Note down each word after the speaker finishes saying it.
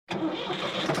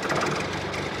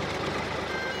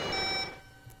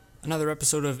Another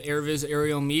episode of AirViz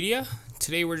Aerial Media.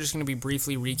 Today we're just going to be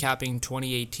briefly recapping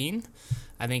 2018.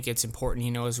 I think it's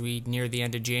important, as we near the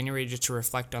end of January, just to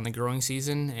reflect on the growing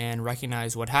season and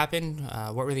recognize what happened,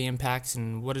 what were the impacts,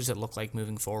 and what does it look like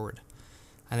moving forward.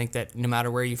 I think that no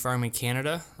matter where you farm in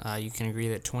Canada, you can agree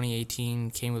that 2018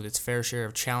 came with its fair share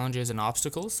of challenges and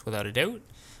obstacles, without a doubt,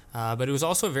 but it was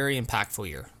also a very impactful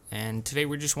year. And today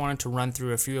we just wanted to run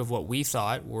through a few of what we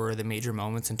thought were the major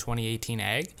moments in 2018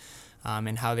 ag,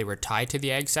 and how they were tied to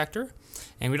the ag sector.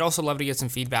 And we'd also love to get some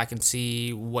feedback and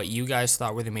see what you guys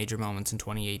thought were the major moments in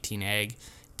 2018 ag.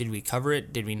 Did we cover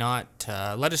it? Did we not?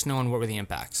 Let us know, and what were the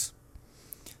impacts.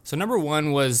 So number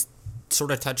one was sort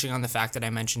of touching on the fact that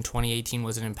I mentioned 2018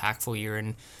 was an impactful year,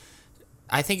 and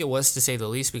I think it was, to say the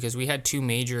least, because we had two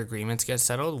major agreements get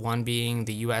settled, one being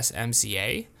the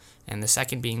USMCA and the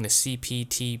second being the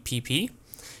CPTPP.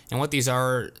 And what these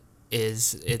are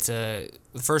is the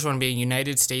first one being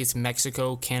United States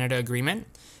Mexico Canada Agreement,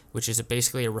 which is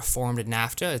basically a reformed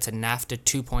NAFTA. It's a NAFTA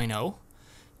 2.0.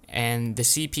 And the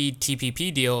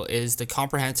CPTPP deal is the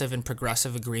Comprehensive and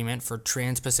Progressive Agreement for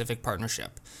Trans-Pacific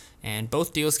Partnership. And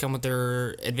both deals come with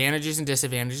their advantages and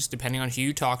disadvantages depending on who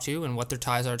you talk to and what their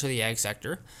ties are to the ag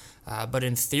sector. But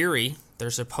in theory, they're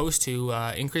supposed to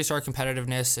increase our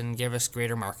competitiveness and give us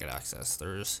greater market access.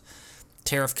 There's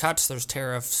tariff cuts, there's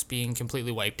tariffs being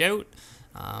completely wiped out,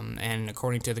 and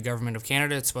according to the government of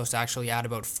Canada, it's supposed to actually add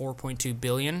about $4.2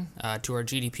 billion to our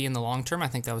GDP in the long term. I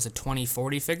think that was a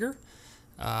 2040 figure,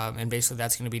 and basically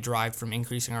that's going to be derived from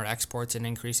increasing our exports and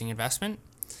increasing investment.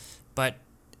 But,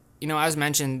 as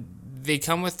mentioned, they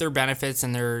come with their benefits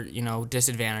and their,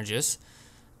 disadvantages.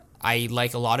 I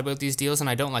like a lot about these deals, and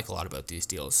I don't like a lot about these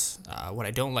deals. What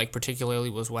I don't like particularly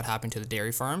was what happened to the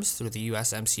dairy farms through the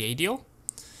USMCA deal.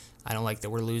 I don't like that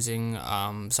we're losing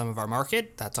some of our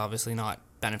market. That's obviously not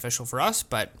beneficial for us,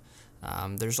 but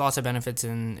there's lots of benefits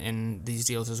in these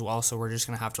deals as well, so we're just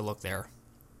going to have to look there.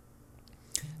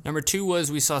 Number two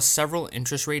was we saw several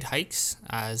interest rate hikes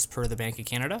as per the Bank of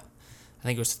Canada. I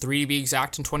think it was 3 to be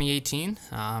exact in 2018,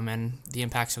 and the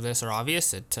impacts of this are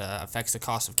obvious. It affects the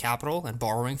cost of capital and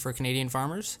borrowing for Canadian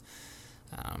farmers.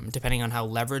 Depending on how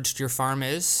leveraged your farm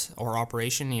is or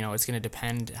operation, it's going to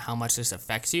depend how much this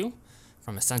affects you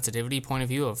from a sensitivity point of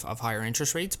view of higher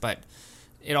interest rates, but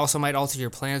it also might alter your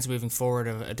plans moving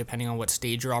forward depending on what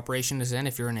stage your operation is in.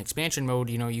 If you're in expansion mode,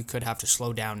 you could have to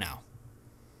slow down now.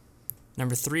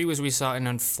 Number three was we saw an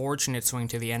unfortunate swing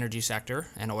to the energy sector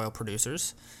and oil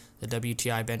producers. The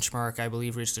WTI benchmark, I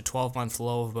believe, reached a 12-month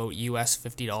low of about US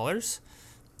 $50.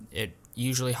 It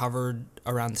usually hovered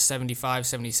around the $75,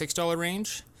 $76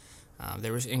 range.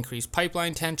 There was increased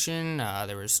pipeline tension,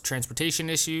 there was transportation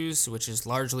issues, which is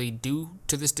largely due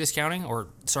to this discounting,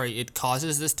 it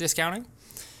causes this discounting.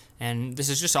 And this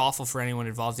is just awful for anyone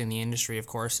involved in the industry, of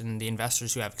course, and the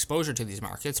investors who have exposure to these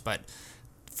markets. But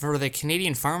for the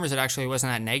Canadian farmers, it actually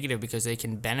wasn't that negative because they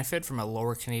can benefit from a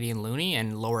lower Canadian loonie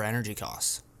and lower energy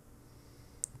costs.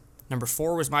 Number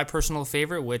four was my personal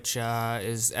favorite, which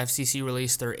is FCC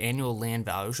released their annual land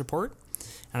values report.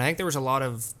 And I think there was a lot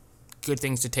of good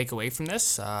things to take away from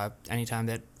this. Anytime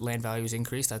that land values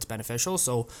increase, that's beneficial.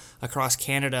 So across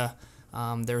Canada,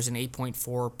 there's an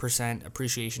 8.4%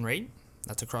 appreciation rate.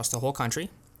 That's across the whole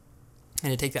country.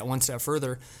 And to take that one step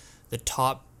further, the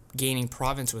top gaining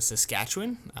province was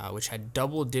Saskatchewan, which had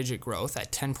double-digit growth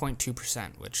at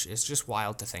 10.2%, which is just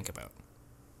wild to think about.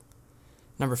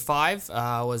 Number five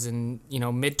was in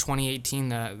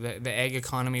mid-2018, the ag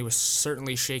economy was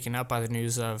certainly shaken up by the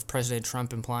news of President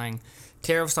Trump implying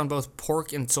tariffs on both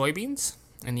pork and soybeans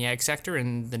in the ag sector.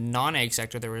 In the non-ag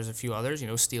sector, there was a few others.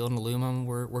 Steel and aluminum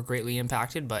were greatly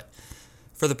impacted. But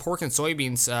for the pork and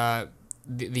soybeans,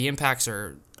 the impacts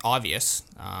are obvious.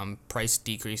 Price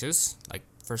decreases. Like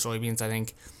for soybeans, I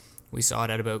think we saw it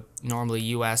at about normally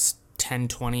US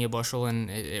 $10.20 a bushel, and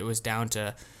it was down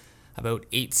to about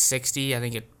 $8.60. I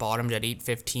think it bottomed at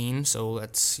 $8.15. So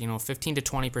that's 15 to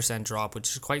 20% drop, which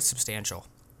is quite substantial.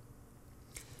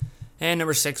 And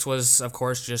number six was, of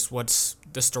course, just what's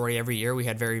the story every year. We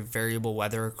had very variable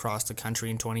weather across the country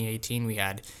in 2018. We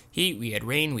had heat, we had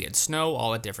rain, we had snow,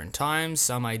 all at different times,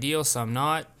 some ideal, some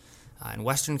not. In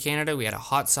Western Canada, we had a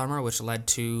hot summer, which led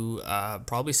to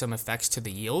probably some effects to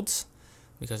the yields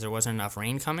because there wasn't enough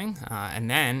rain coming. And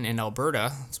then in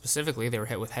Alberta, specifically, they were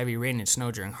hit with heavy rain and snow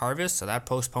during harvest, so that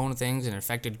postponed things and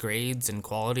affected grades and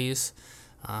qualities.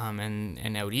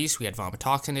 And out east, we had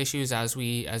vomitoxin issues, as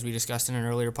we discussed in an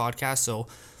earlier podcast. So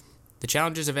the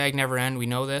challenges of ag never end. We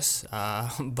know this.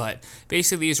 But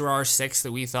basically, these were our six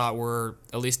that we thought were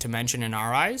at least to mention in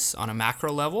our eyes on a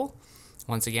macro level.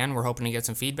 Once again, we're hoping to get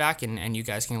some feedback, and you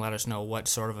guys can let us know what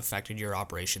sort of affected your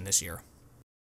operation this year.